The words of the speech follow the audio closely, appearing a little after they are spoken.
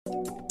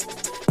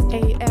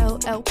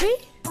ALLP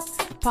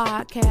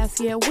podcast,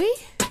 yeah, we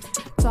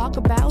talk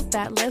about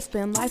that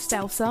lesbian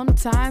lifestyle.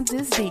 Sometimes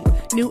it's deep.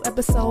 New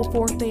episode,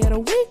 4th day of the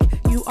week.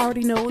 You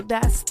already know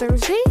that's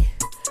Thursday.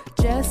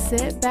 Just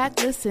sit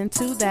back, listen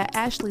to that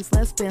Ashlii's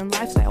Lesbian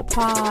Lifestyle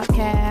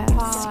podcast.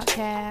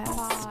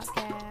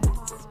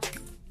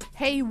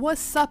 Hey,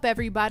 what's up,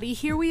 everybody?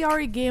 Here we are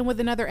again with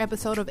another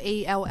episode of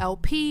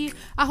ALLP.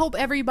 I hope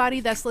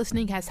everybody that's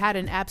listening has had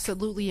an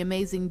absolutely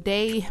amazing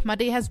day. My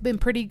day has been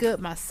pretty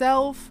good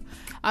myself.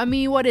 I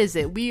mean, what is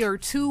it? We are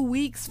 2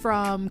 weeks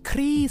from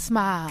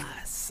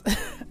Christmas.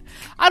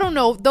 I don't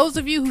know. Those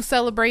of you who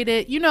celebrate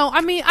it,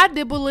 I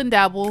dibble and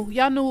dabble.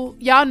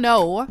 Y'all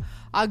know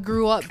I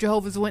grew up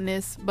Jehovah's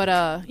Witness, but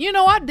I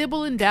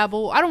dibble and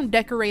dabble. I don't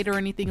decorate or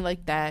anything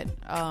like that.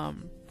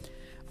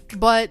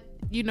 But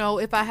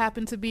if I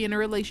happen to be in a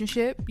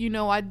relationship,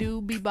 I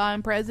do be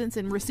buying presents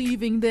and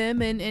receiving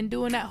them and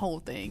doing that whole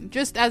thing.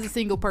 Just as a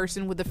single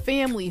person with a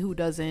family who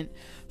doesn't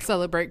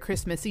celebrate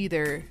Christmas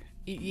either.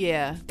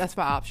 Yeah, that's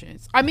my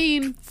options. I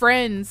mean,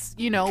 friends,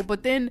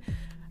 but then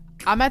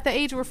I'm at the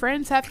age where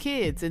friends have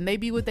kids and they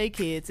be with their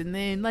kids. And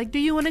then do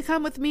you want to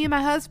come with me and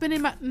my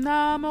husband?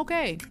 Nah, I'm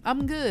okay.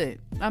 I'm good.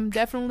 I'm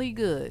definitely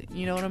good.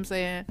 You know what I'm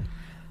saying?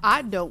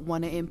 I don't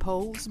want to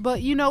impose, but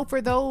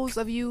for those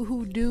of you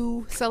who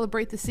do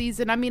celebrate the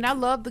season, I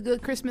love the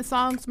good Christmas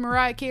songs,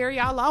 Mariah Carey,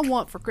 all I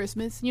want for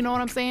Christmas, you know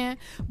what I'm saying?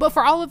 But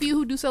for all of you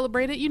who do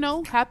celebrate it,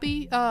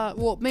 happy,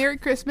 Merry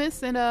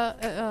Christmas and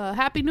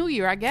Happy New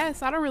Year, I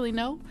guess. I don't really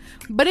know.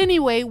 But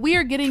anyway, we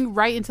are getting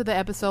right into the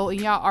episode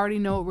and y'all already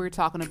know what we're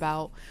talking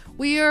about.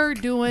 We are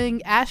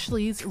doing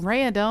Ashlii's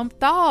Random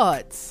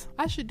Thoughts.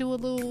 I should do a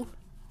little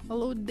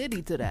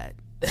ditty to that.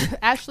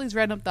 Ashlii's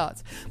Random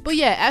Thoughts. But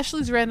yeah,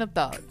 Ashlii's Random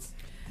Thoughts.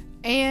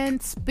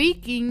 And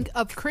speaking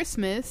of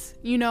Christmas,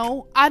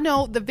 I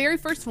know the very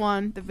first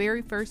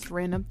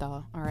random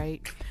thought, all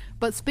right?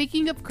 But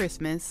speaking of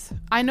Christmas,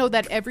 I know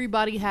that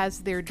everybody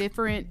has their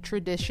different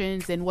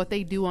traditions and what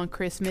they do on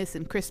Christmas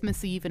and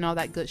Christmas Eve and all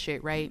that good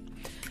shit, right?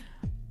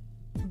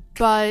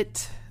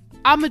 But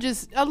I'm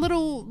just a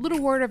little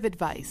word of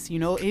advice,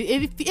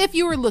 if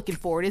you were looking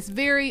for it. It's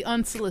very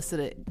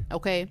unsolicited,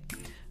 okay?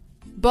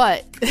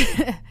 But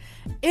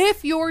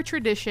if your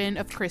tradition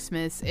of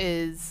Christmas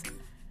is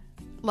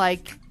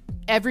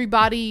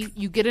everybody,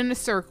 you get in a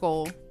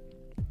circle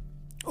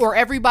or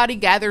everybody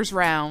gathers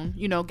round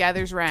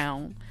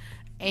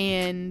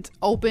and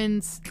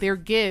opens their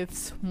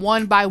gifts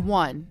one by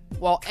one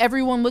while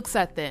everyone looks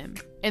at them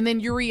and then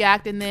you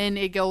react and then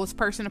it goes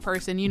person to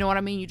person, you know what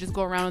I mean? You just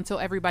go around until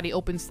everybody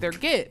opens their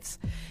gifts.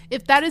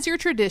 If that is your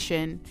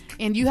tradition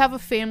and you have a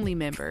family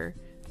member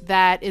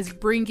that is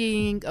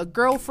bringing a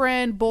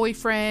girlfriend,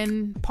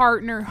 boyfriend,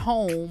 partner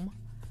home,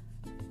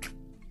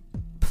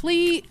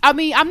 please,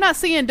 I'm not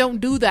saying don't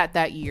do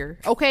that year,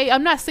 okay?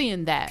 I'm not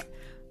saying that.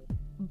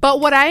 But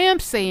what I am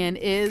saying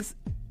is,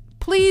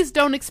 please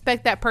don't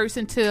expect that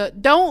person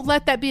don't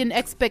let that be an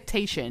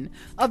expectation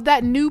of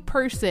that new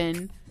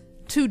person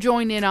to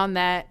join in on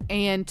that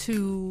and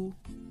to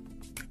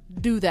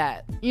do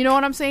that. You know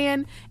what I'm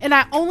saying? And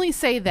I only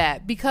say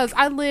that because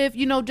I live,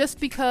 just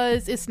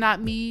because it's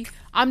not me,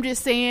 I'm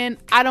just saying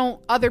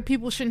other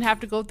people shouldn't have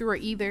to go through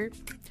it either.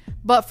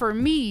 But for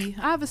me,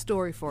 I have a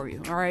story for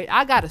you. All right.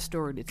 I got a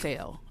story to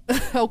tell.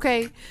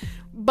 Okay.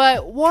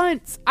 But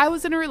once I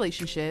was in a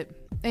relationship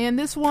and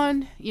this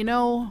one,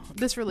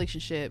 this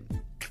relationship,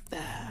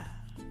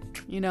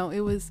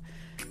 it was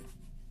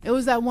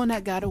that one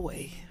that got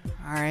away.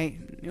 All right.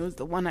 It was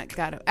the one that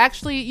got it.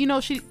 Actually,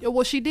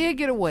 she did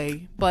get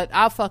away, but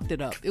I fucked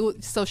it up.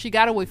 So she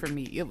got away from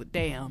me. It was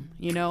damn,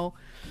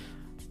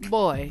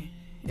 boy,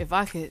 if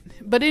I could.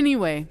 But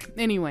anyway,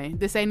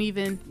 this ain't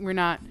even, we're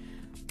not.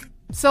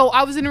 So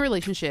I was in a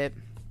relationship.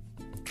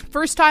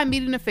 First time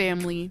meeting a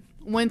family,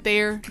 went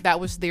there.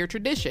 That was their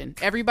tradition.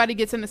 Everybody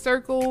gets in a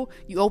circle.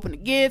 You open the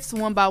gifts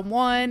one by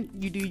one.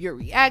 You do your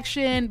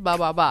reaction, blah,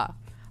 blah, blah.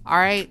 All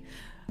right.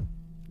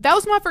 That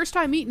was my first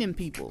time meeting them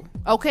people.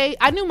 Okay.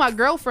 I knew my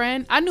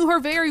girlfriend. I knew her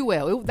very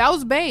well. That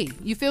was bae.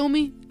 You feel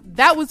me?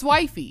 That was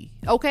wifey.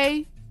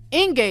 Okay.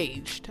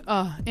 Engaged.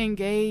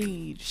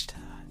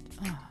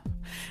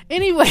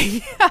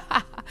 Anyway,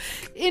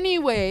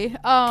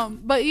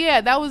 but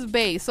yeah, that was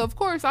bae. So of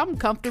course I'm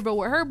comfortable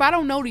with her, but I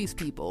don't know these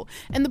people.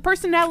 And the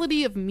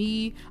personality of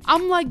me,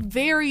 I'm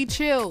very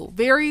chill,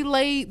 very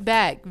laid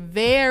back,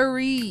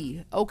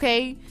 very,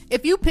 okay?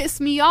 If you piss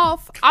me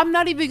off, I'm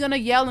not even gonna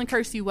yell and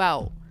curse you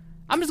out.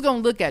 I'm just gonna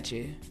look at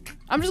you.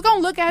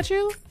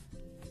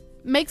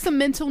 Make some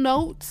mental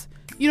notes.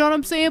 You know what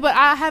I'm saying? But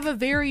I have a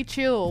very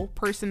chill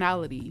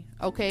personality,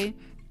 okay?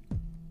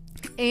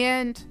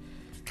 And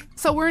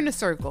so we're in a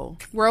circle.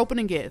 We're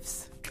opening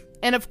gifts.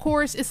 And of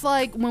course, it's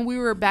like when we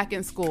were back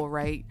in school,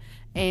 right?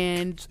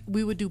 And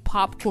we would do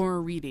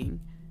popcorn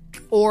reading.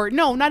 Or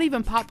no, not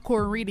even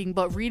popcorn reading,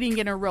 but reading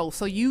in a row.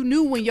 So you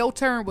knew when your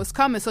turn was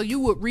coming, so you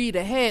would read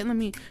ahead.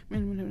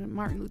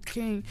 Martin Luther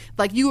King.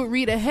 Like, you would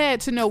read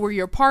ahead to know where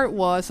your part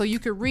was, so you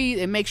could read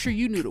and make sure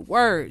you knew the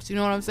words. You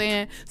know what I'm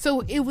saying?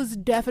 So it was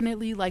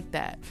definitely like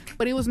that.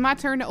 But it was my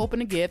turn to open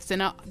the gifts,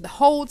 and the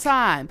whole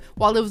time,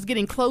 while it was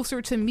getting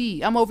closer to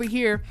me, I'm over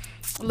here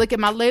licking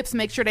my lips,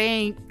 make sure they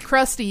ain't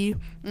crusty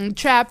and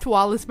chapped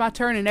while it's my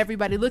turn, and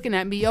everybody looking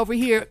at me over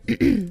here.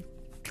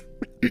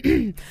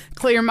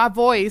 Clear my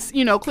voice,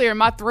 clear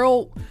my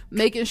throat,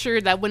 making sure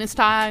that when it's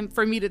time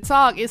for me to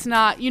talk, it's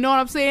not, you know what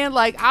I'm saying?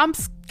 Like, I'm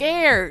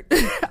scared.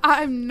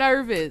 I'm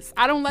nervous.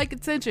 I don't like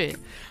attention.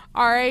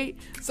 All right.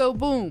 So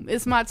boom,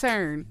 it's my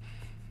turn.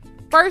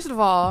 First of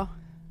all,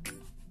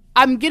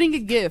 I'm getting a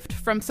gift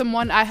from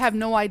someone I have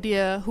no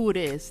idea who it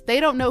is. They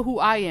don't know who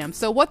I am.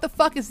 So what the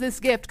fuck is this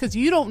gift? Because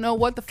you don't know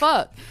what the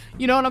fuck.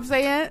 You know what I'm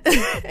saying?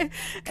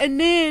 And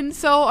then,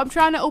 so I'm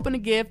trying to open a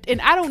gift,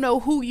 and I don't know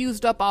who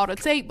used up all the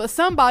tape, but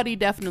somebody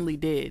definitely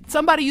did.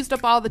 Somebody used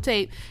up all the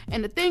tape.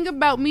 And the thing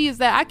about me is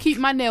that I keep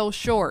my nails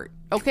short,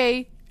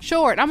 okay?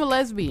 Short. I'm a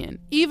lesbian.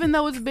 Even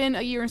though it's been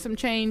a year and some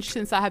change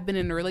since I have been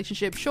in a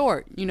relationship,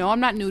 short. I'm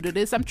not new to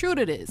this. I'm true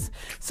to this.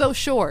 So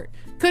short.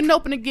 Couldn't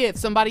open a gift.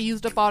 Somebody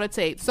used up all the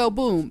tape. So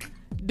boom.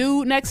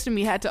 Dude next to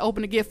me had to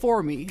open a gift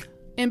for me.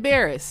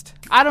 Embarrassed.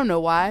 I don't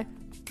know why,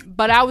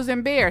 but I was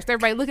embarrassed.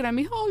 Everybody looking at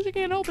me. Oh, you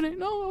can't open it.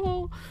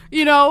 No.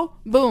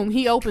 Boom.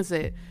 He opens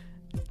it.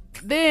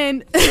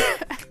 Then,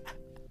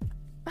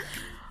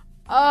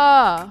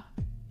 I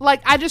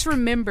just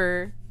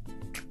remember.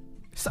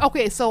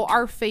 Okay, so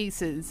our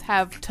faces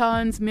have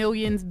tons,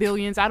 millions,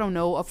 billions, I don't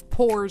know, of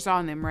pores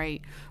on them,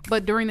 right?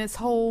 But during this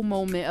whole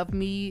moment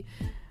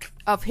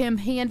of him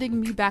handing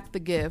me back the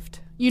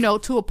gift,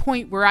 to a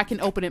point where I can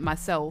open it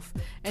myself,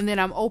 and then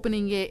I'm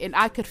opening it, and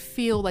I could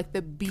feel like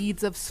the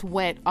beads of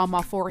sweat on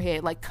my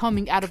forehead, like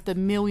coming out of the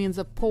millions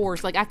of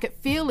pores. Like, I could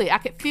feel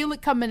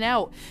it coming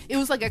out. It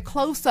was like a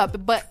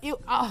close-up, but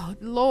oh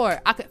Lord,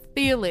 I could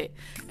feel it.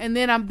 And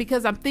then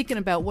because I'm thinking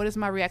about what is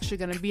my reaction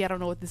gonna be, I don't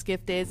know what this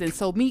gift is, and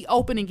so me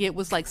opening it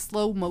was like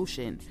slow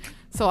motion.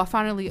 So I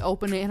finally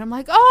open it, and I'm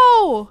like,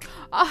 oh,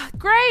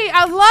 great,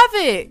 I love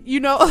it.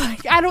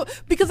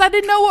 Because I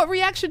didn't know what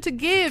reaction to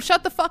give.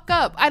 Shut the fuck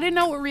up. I didn't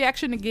know what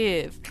reaction to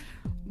give.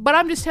 But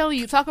I'm just telling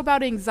you, talk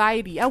about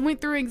anxiety. I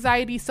went through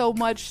anxiety so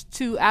much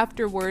too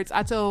afterwards.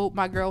 I told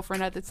my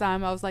girlfriend at the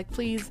time, I was like,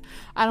 please,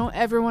 I don't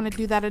ever want to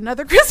do that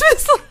another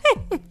Christmas.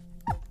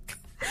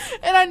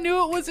 And I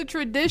knew it was a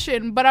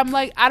tradition, but I'm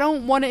like, I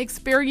don't want to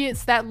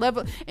experience that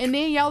level. And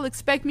then y'all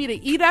expect me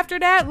to eat after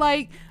that?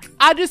 Like,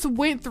 I just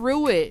went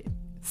through it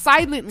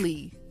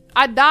silently.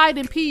 I died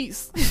in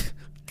peace.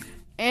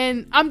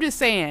 And I'm just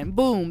saying,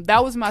 boom,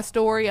 that was my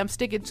story. I'm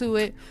sticking to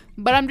it.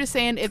 But I'm just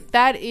saying, if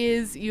that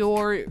is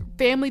your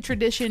family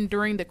tradition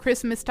during the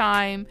Christmas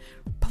time,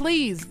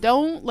 please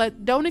don't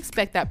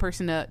expect that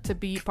person to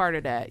be part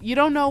of that. You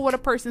don't know what a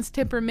person's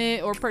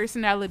temperament or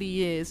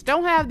personality is.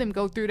 Don't have them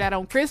go through that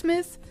on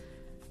Christmas.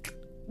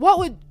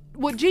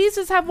 Would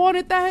Jesus have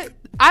wanted that?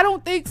 I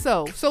don't think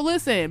so. So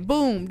listen,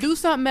 boom, do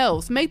something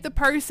else. Make the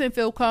person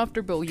feel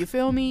comfortable. You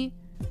feel me?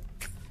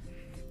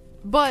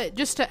 But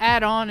just to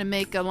add on and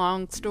make a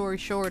long story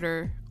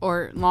shorter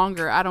or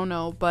longer, I don't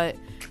know, but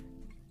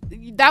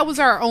that was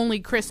our only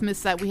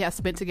Christmas that we have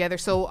spent together.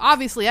 So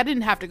obviously I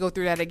didn't have to go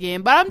through that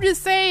again, but I'm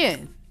just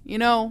saying,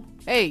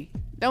 hey,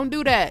 don't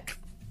do that.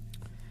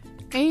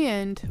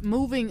 And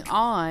moving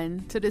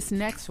on to this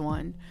next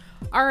one.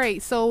 All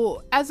right.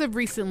 So as of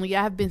recently,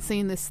 I have been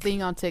seeing this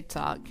thing on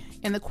TikTok,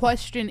 and the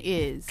question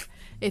is,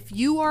 if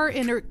you are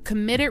in a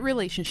committed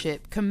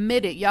relationship,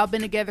 y'all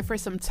been together for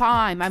some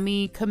time. I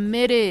mean,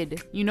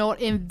 committed,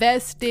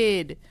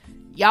 invested,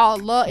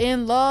 y'all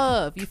in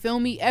love. You feel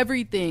me?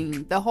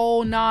 Everything, the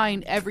whole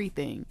nine,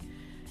 everything.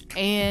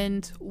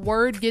 And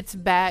word gets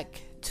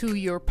back to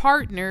your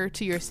partner,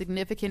 to your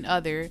significant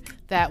other,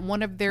 that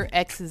one of their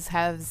exes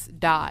has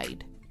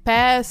died,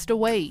 passed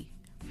away,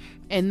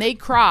 and they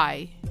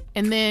cry,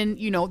 and then,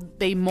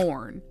 they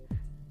mourn.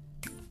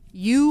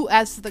 You,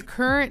 as the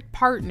current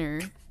partner,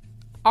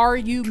 are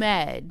you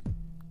mad?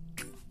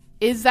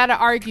 Is that an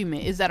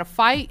argument? Is that a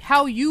fight?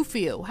 How you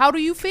feel? How do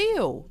you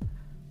feel?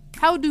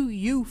 How do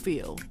you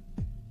feel?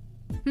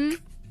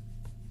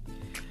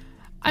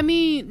 I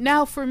mean,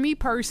 now for me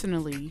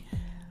personally,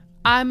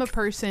 I'm a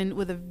person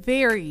with a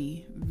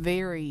very,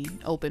 very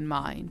open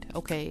mind,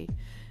 okay?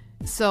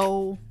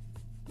 So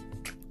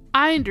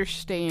I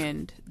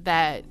understand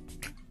that.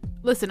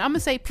 Listen, I'm gonna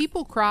say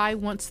people cry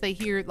once they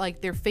hear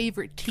like their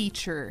favorite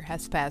teacher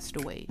has passed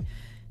away.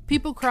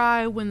 People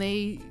cry when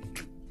they,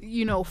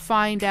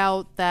 find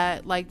out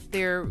that like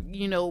their,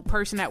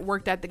 person that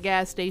worked at the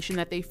gas station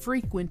that they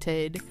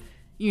frequented,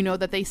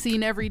 that they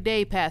seen every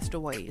day passed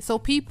away. So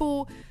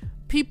people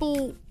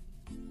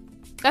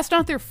That's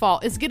not their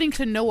fault. It's getting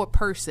to know a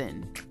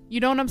person. You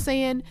know what I'm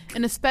saying?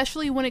 And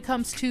especially when it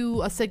comes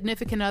to a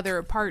significant other,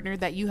 a partner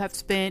that you have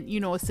spent, you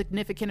know, a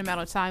significant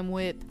amount of time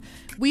with.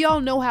 We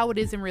all know how it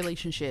is in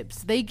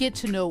relationships. They get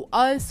to know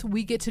us.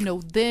 We get to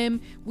know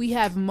them. We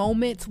have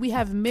moments. We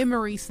have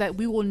memories that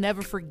we will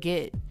never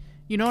forget.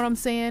 You know what I'm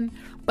saying?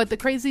 But the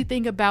crazy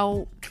thing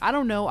about, I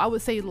don't know, I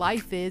would say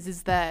life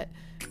is that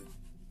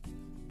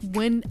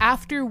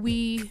after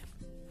we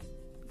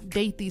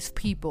date these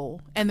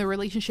people and the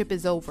relationship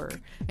is over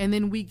and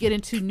then we get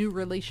into new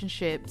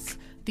relationships,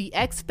 the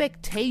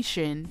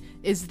expectation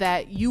is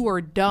that you are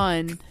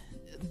done.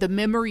 The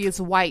memory is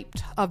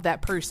wiped of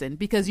that person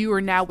because you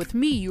are now with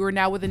me. You are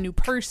now with a new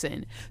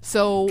person.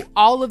 So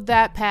all of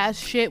that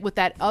past shit with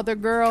that other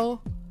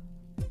girl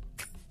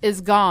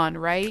is gone,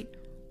 right?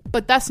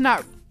 But that's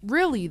not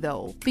really,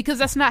 though, because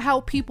that's not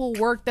how people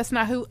work. That's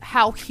not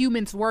how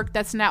humans work.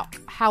 That's not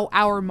how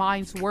our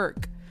minds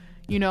work.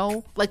 You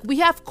know, like we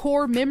have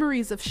core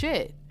memories of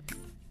shit.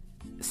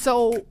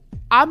 So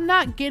I'm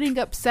not getting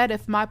upset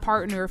if my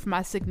partner, if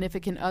my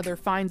significant other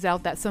finds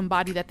out that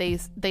somebody that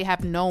they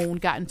have known,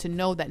 gotten to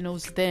know, that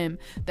knows them,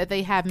 that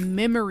they have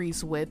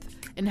memories with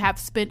and have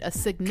spent a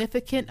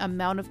significant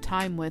amount of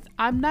time with.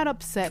 I'm not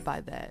upset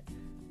by that.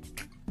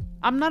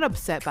 I'm not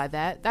upset by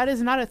that. That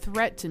is not a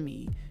threat to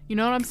me. You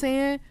know what I'm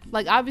saying?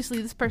 Like,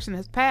 obviously this person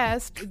has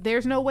passed.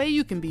 There's no way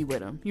you can be with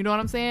them. You know what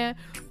I'm saying?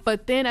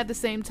 But then at the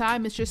same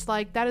time, it's just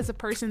like, that is a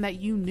person that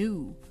you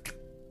knew.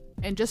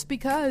 And just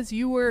because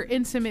you were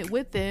intimate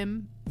with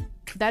them,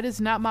 that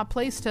is not my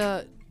place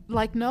to,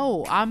 like,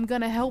 no, I'm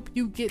going to help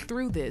you get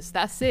through this.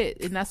 That's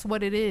it. And that's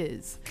what it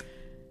is.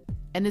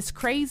 And it's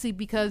crazy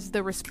because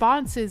the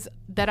responses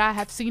that I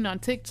have seen on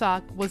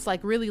TikTok was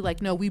like, really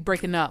like, no, we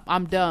breaking up.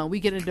 I'm done. We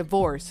get a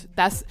divorce.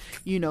 That's,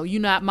 you know, you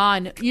not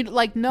mine. You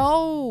like,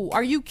 no,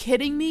 are you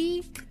kidding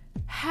me?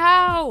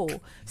 How?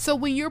 So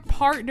when your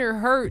partner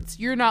hurts,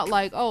 you're not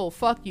like, oh,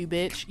 fuck you,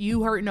 bitch.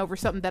 You hurting over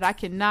something that I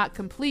cannot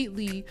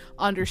completely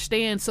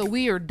understand. So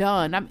we are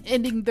done. I'm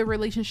ending the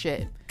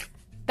relationship.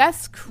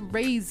 That's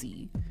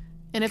crazy.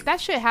 And if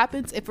that shit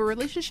happens, if a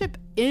relationship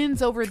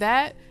ends over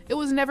that, it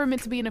was never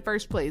meant to be in the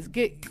first place.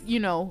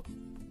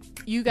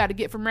 You got to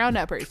get from around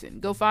that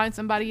person. Go find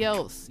somebody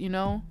else,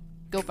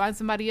 go find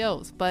somebody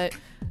else. But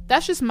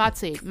that's just my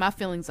take, my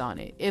feelings on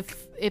it.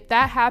 If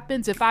that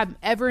happens, if I'm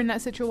ever in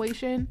that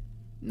situation,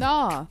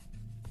 nah,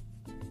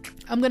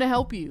 I'm going to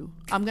help you.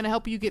 I'm going to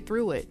help you get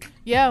through it.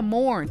 Yeah,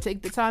 mourn.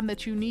 Take the time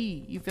that you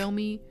need. You feel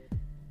me?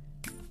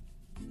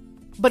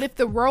 But if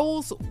the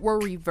roles were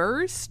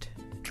reversed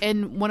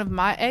and one of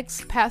my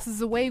ex passes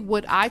away,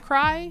 would I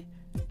cry?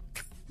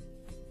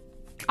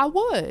 I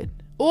would.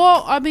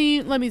 Well, I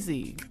mean, let me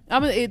see.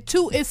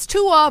 It's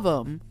two of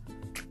them.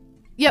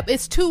 Yep,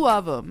 it's two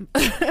of them.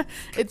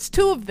 It's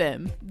two of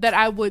them that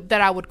I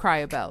would cry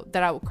about.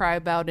 That I would cry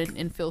about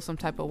and feel some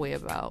type of way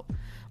about.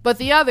 But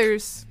the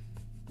others,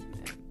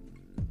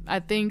 I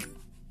think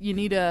you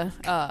need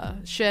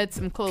to shed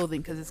some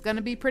clothing because it's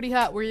gonna be pretty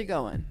hot where you're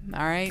going. All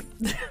right.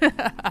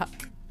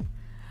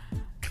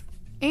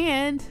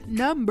 And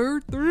number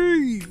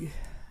 3.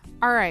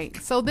 All right,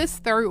 so this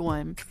third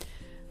one,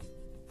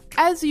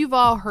 as you've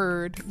all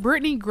heard,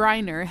 Brittney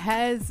Griner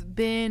has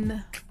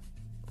been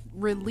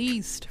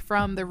released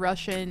from the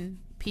Russian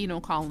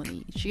penal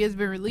colony. She has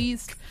been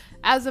released.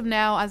 As of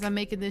now, as I'm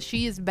making this,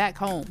 she is back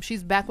home.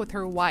 She's back with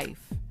her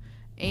wife.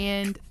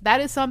 And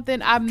that is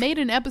something, I made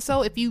an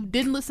episode. If you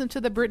didn't listen to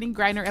the Brittney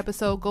Griner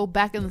episode, go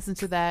back and listen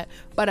to that.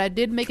 But I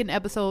did make an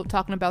episode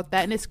talking about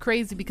that. And it's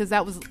crazy because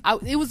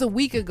it was a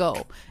week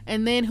ago.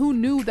 And then who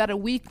knew that a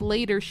week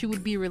later she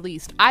would be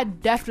released? I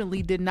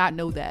definitely did not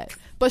know that.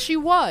 But she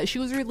was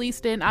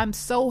released, and I'm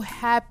so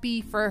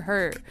happy for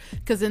her.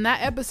 Because in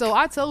that episode,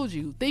 I told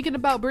you, thinking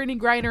about Brittney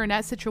Griner in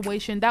that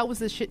situation, that was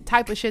the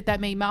type of shit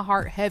that made my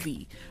heart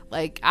heavy.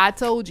 Like, I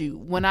told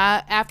you,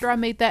 after I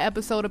made that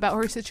episode about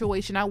her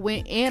situation, I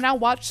went and I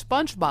watched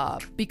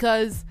SpongeBob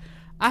because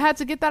I had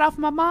to get that off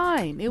my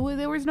mind.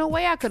 There was no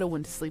way I could have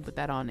went to sleep with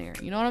that on there.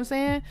 You know what I'm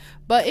saying?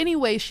 But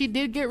anyway, she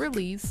did get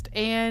released,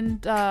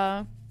 and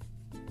I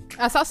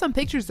saw some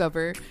pictures of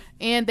her,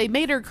 and they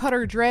made her cut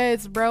her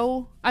dreads,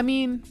 bro. I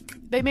mean,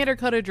 they made her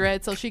cut her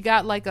dreads, so she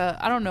got like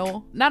I don't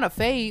know, not a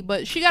fade,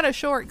 but she got a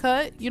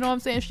shortcut. You know what I'm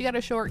saying? She got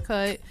a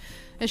shortcut,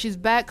 and she's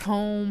back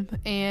home,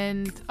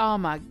 and oh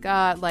my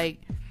God,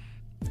 like,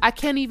 I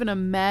can't even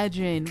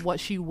imagine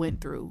what she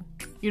went through.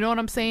 You know what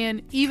I'm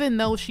saying? Even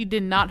though she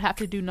did not have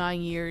to do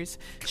 9 years,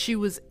 she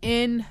was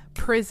in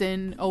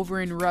prison over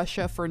in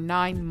Russia for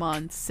 9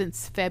 months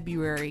since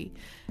February,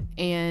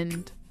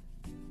 and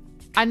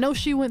I know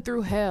she went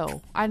through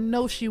hell. And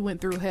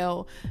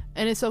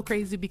it's so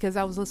crazy because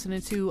I was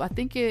listening to, I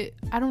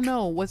don't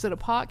know, was it a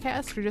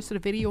podcast or just a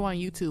video on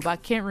YouTube? I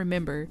can't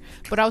remember,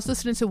 but I was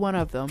listening to one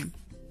of them,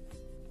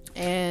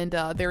 and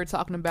they were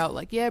talking about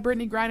like, yeah,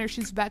 Brittney Griner,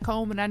 she's back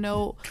home, and I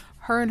know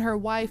her and her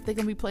wife, they're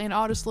gonna be playing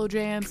all the slow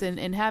jams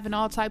and having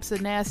all types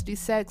of nasty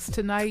sex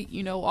tonight,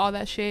 all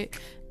that shit.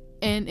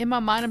 And in my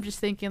mind, I'm just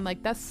thinking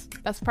like, that's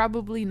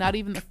probably not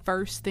even the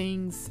first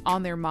things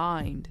on their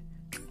mind.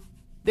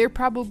 they're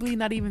probably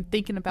not even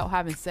thinking about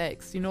having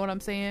sex. You know what I'm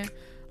saying?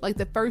 Like,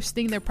 the first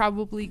thing they're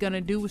probably gonna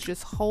do is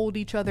just hold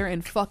each other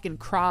and fucking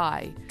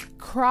cry.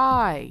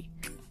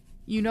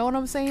 You know what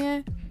I'm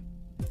saying?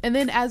 And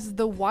then as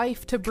the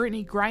wife to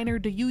Brittney Griner,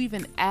 do you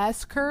even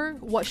ask her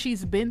what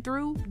she's been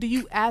through? Do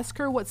you ask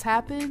her what's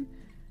happened?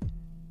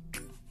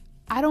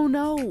 I don't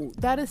know.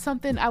 That is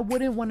something I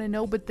wouldn't want to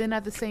know. But then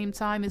at the same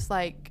time, it's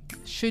like,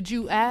 should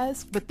you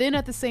ask? But then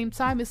at the same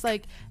time, it's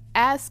like,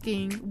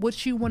 asking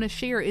what you want to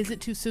share. Is it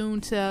too soon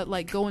to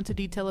like go into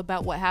detail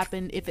about what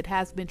happened if it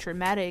has been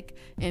traumatic?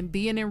 And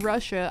being in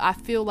Russia, I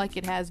feel like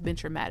it has been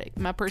traumatic,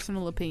 my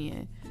personal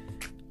opinion.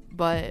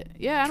 But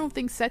yeah, I don't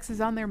think sex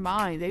is on their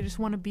mind. They just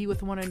want to be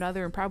with one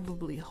another and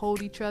probably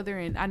hold each other.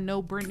 And I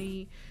know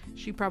Brittney,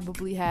 she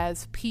probably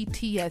has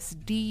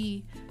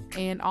PTSD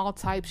and all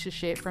types of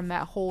shit from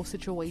that whole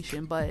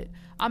situation. But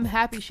I'm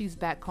happy she's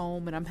back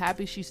home, and I'm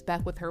happy she's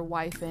back with her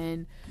wife,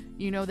 and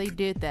you know, they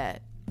did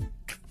that.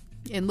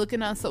 And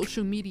looking on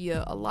social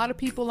media, a lot of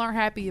people aren't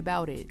happy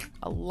about it.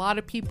 A lot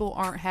of people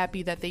aren't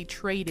happy that they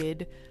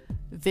traded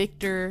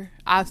Victor.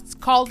 I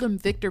called him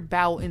Victor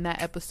Bout in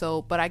that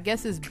episode, but I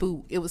guess it's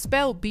Boot. It was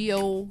spelled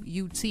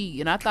B-O-U-T,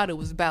 and I thought it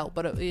was Bout,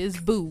 but it is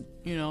Boot,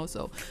 you know.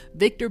 So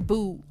Victor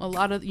Boot, a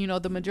lot of, you know,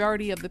 the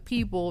majority of the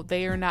people,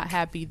 they are not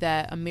happy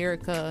that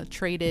America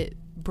traded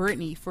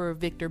Brittney for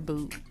Victor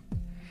Boot.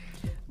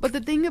 But the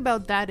thing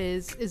about that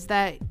is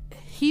that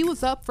he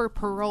was up for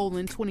parole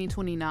in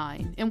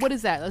 2029. And what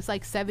is that? That's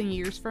like 7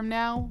 years from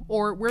now.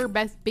 Or we're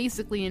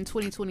basically in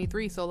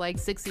 2023, so like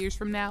 6 years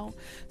from now.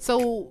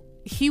 So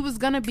he was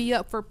going to be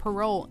up for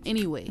parole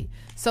anyway.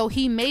 So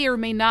he may or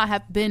may not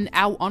have been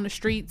out on the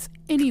streets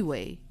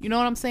anyway. You know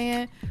what I'm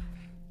saying?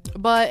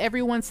 But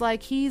everyone's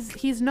like,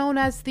 he's known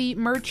as the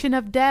merchant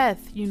of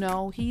death, you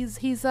know. He's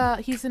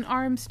an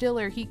arms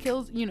dealer. He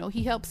kills, you know,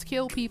 he helps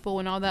kill people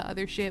and all that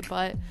other shit.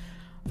 But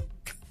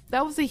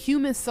that was a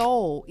human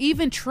soul.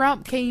 Even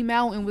Trump came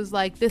out and was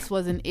like, this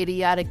was an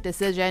idiotic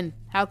decision.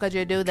 How could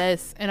you do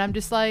this? And I'm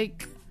just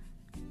like,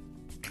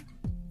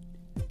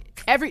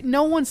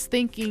 no one's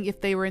thinking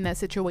if they were in that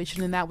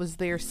situation and that was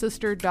their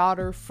sister,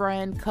 daughter,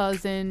 friend,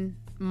 cousin,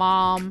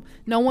 mom.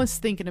 No one's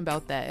thinking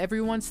about that.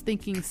 Everyone's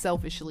thinking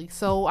selfishly.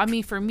 So, I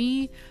mean, for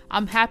me,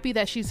 I'm happy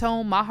that she's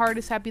home. My heart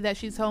is happy that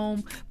she's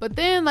home. But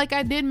then, like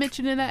I did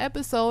mention in that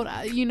episode,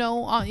 you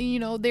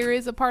know, there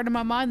is a part of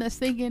my mind that's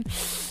thinking,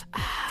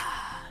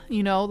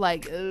 you know,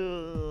 like,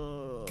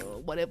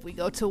 what if we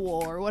go to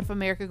war? What if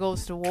America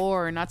goes to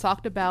war? And I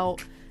talked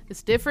about,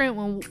 it's different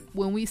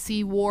when we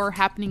see war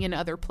happening in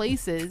other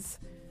places,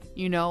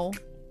 you know,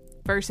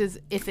 versus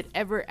if it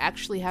ever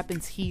actually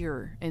happens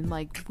here and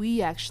like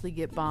we actually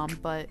get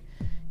bombed. But,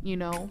 you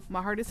know,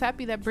 my heart is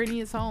happy that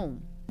Brittney is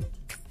home.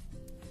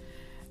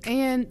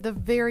 And the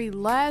very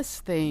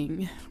last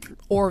thing,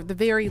 or the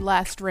very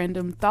last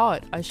random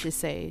thought, I should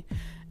say,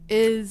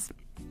 is,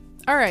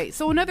 all right,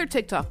 so another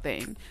TikTok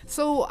thing.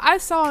 So I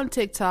saw on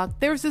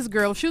TikTok, there was this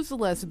girl, she was a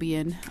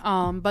lesbian,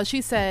 but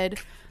she said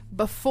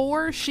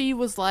before she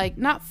was like,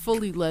 not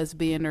fully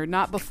lesbian, or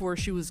not before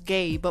she was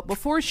gay, but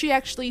before she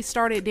actually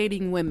started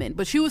dating women,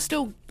 but she was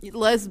still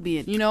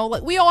lesbian, you know,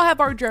 like we all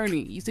have our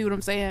journey, you see what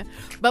I'm saying?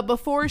 But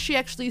before she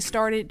actually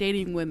started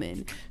dating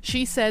women,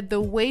 she said the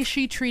way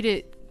she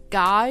treated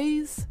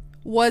guys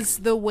was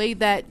the way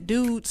that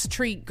dudes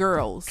treat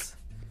girls.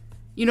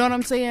 You know what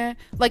I'm saying?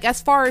 Like,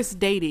 as far as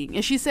dating.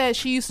 And she said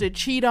she used to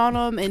cheat on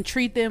them and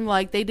treat them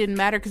like they didn't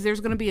matter because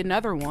there's going to be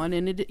another one.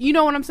 And you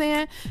know what I'm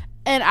saying?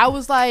 And I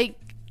was like,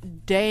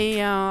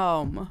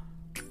 damn.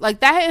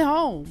 Like, that hit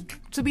home.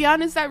 To be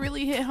honest, that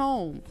really hit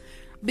home.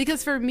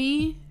 Because for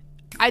me,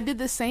 I did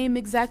the same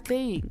exact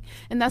thing.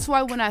 And that's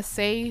why when I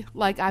say,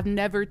 like, I've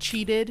never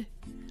cheated,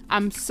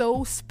 I'm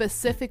so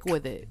specific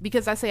with it,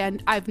 because I say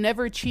I've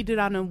never cheated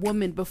on a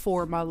woman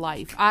before in my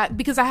life.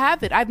 Because I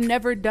haven't. I've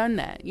never done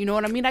that. You know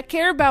what I mean? I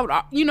care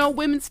about, you know,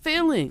 women's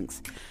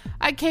feelings.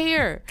 I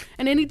care.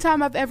 And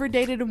anytime I've ever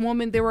dated a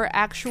woman, there were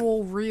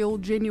actual, real,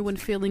 genuine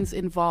feelings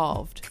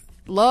involved.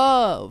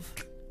 Love.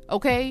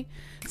 Okay?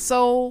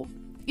 So,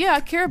 yeah, I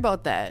care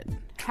about that.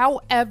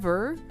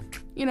 However,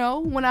 you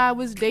know, when I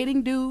was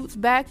dating dudes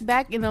back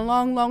in the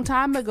long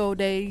time ago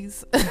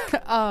days,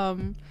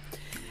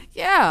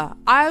 yeah,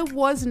 I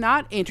was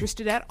not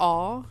interested at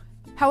all.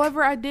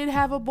 However, I did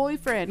have a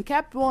boyfriend.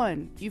 Kept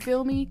one. You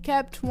feel me?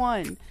 Kept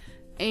one.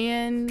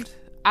 And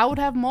I would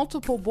have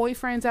multiple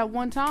boyfriends at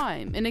one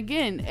time. And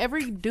again,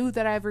 every dude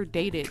that I ever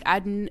dated, I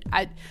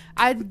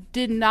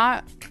did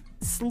not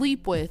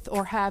sleep with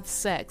or have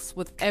sex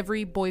with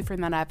every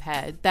boyfriend that I've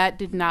had. That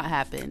did not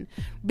happen.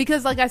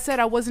 Because like I said,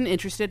 I wasn't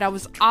interested. I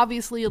was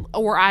obviously,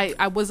 or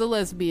I was a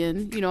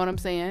lesbian. You know what I'm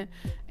saying?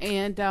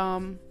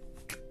 And,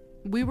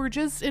 we were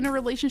just in a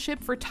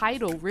relationship for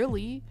title,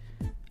 really.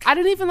 I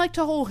didn't even like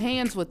to hold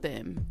hands with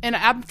them. And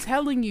I'm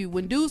telling you,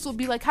 when dudes will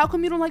be like, how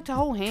come you don't like to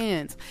hold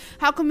hands?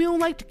 How come you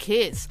don't like to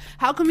kiss?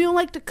 How come you don't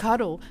like to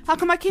cuddle? How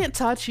come I can't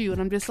touch you? And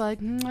I'm just like,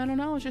 I don't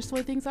know. It's just the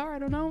way things are. I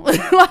don't know.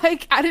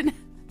 Like, I didn't.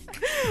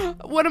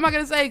 What am I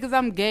going to say? Because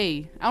I'm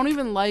gay. I don't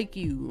even like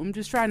you. I'm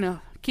just trying to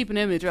keep an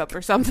image up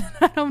or something.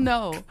 I don't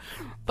know.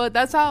 But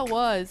that's how it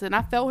was. And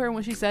I felt her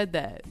when she said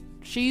that.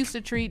 She used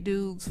to treat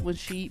dudes when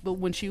she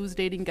was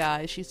dating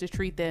guys, she used to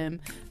treat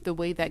them the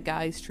way that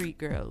guys treat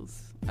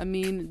girls. I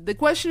mean, the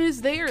question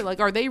is there,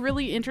 like, are they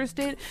really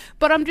interested?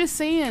 But I'm just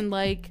saying,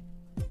 like,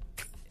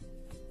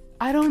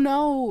 I don't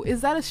know.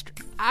 Is that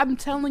I'm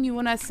telling you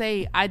when I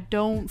say I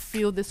don't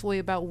feel this way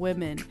about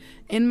women.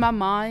 In my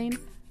mind,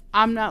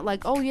 I'm not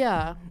like, oh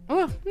yeah,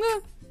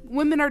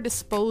 women are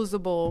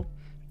disposable.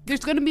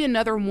 There's going to be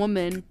another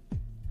woman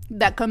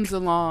that comes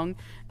along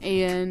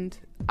and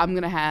I'm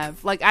going to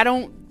have, like,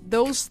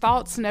 those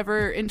thoughts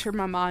never enter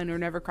my mind or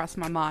never cross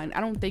my mind.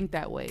 I don't think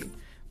that way.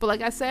 But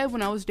like I said,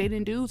 when I was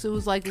dating dudes, it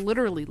was like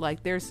literally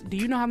like do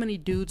you know how many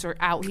dudes are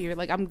out here?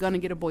 Like, I'm gonna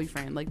get a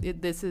boyfriend. Like,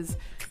 this is,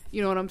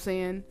 you know what I'm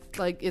saying?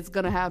 Like, it's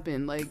gonna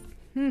happen. Like,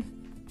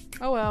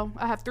 oh well,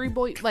 I have 3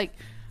 boys. Like,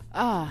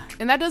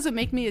 and that doesn't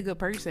make me a good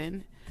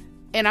person.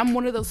 And I'm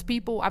one of those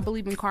people, I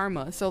believe in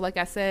karma. So like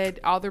I said,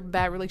 all the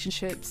bad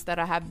relationships that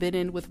I have been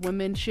in with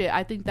women,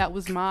 I think that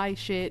was my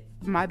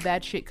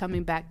bad shit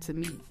coming back to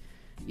me.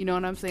 You know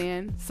what I'm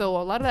saying? So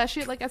a lot of that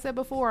shit, like I said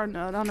before on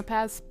a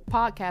past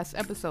podcast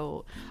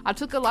episode, I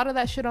took a lot of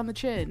that shit on the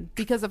chin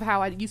because of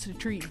how I used to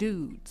treat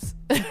dudes.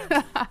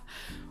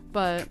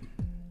 But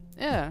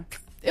yeah,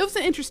 it was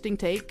an interesting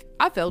take.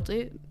 I felt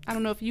it. I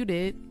don't know if you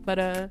did,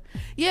 but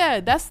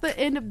yeah, that's the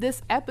end of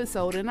this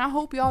episode, and I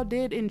hope y'all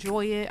did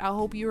enjoy it. I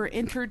hope you were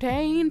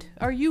entertained.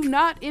 Are you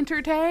not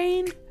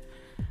entertained?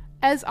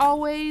 As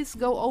always,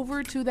 go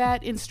over to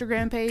that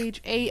Instagram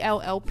page,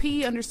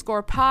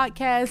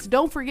 ALLP_podcast.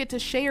 Don't forget to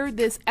share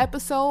this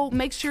episode.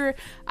 Make sure,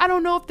 I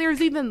don't know if there's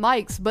even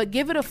likes, but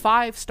give it a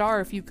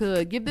 5-star if you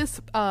could. Give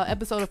this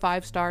episode a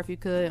 5-star if you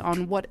could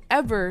on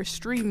whatever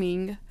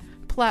streaming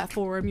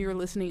platform you're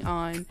listening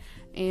on.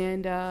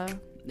 And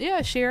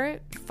yeah, share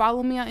it.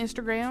 Follow me on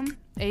Instagram,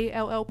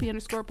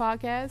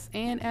 ALLP_podcast.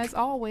 And as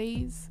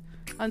always,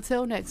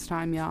 until next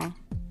time, y'all.